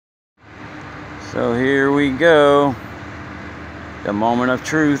So here we go, the moment of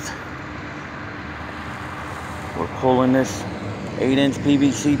truth. We're pulling this 8-inch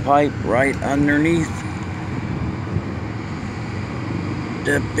PVC pipe right underneath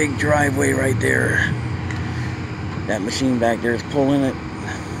the big driveway right there. That machine back there is pulling it.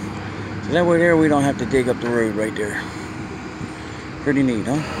 So that way there we don't have to dig up the road right there. Pretty neat,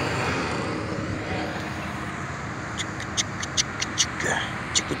 huh?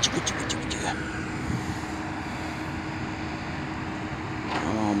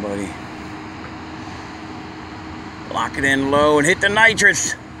 Come on, buddy. Lock it in low and hit the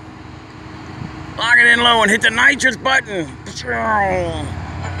nitrous. Lock it in low and hit the nitrous button.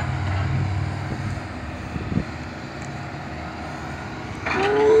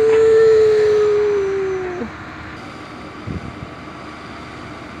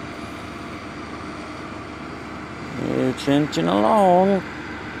 It's inching along.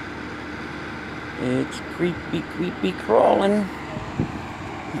 It's creepy crawling.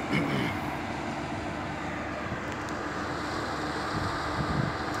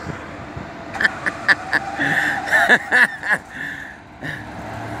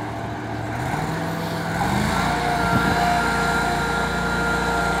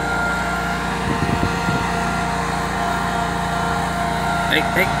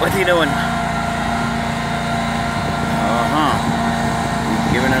 Hey, what's he doing? He's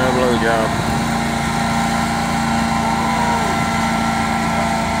giving it a blowjob.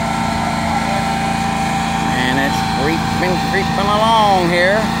 And it's creeping along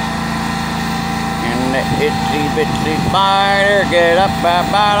here. And the itsy bitsy spider get up,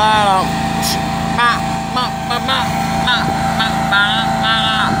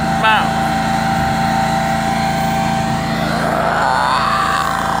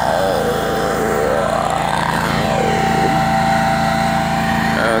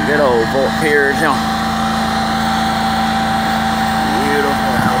 good old Fort Pierce, huh?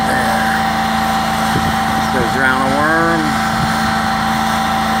 Beautiful out there. Let's go drown a worm.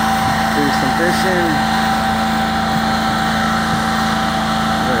 Do some fishing.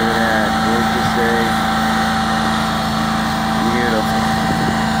 Look at that, gorgeous day. Beautiful.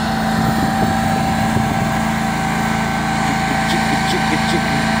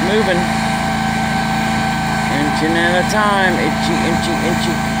 Chicka. Moving. Inching at a time. Itchy.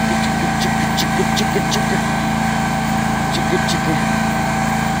 Chicka.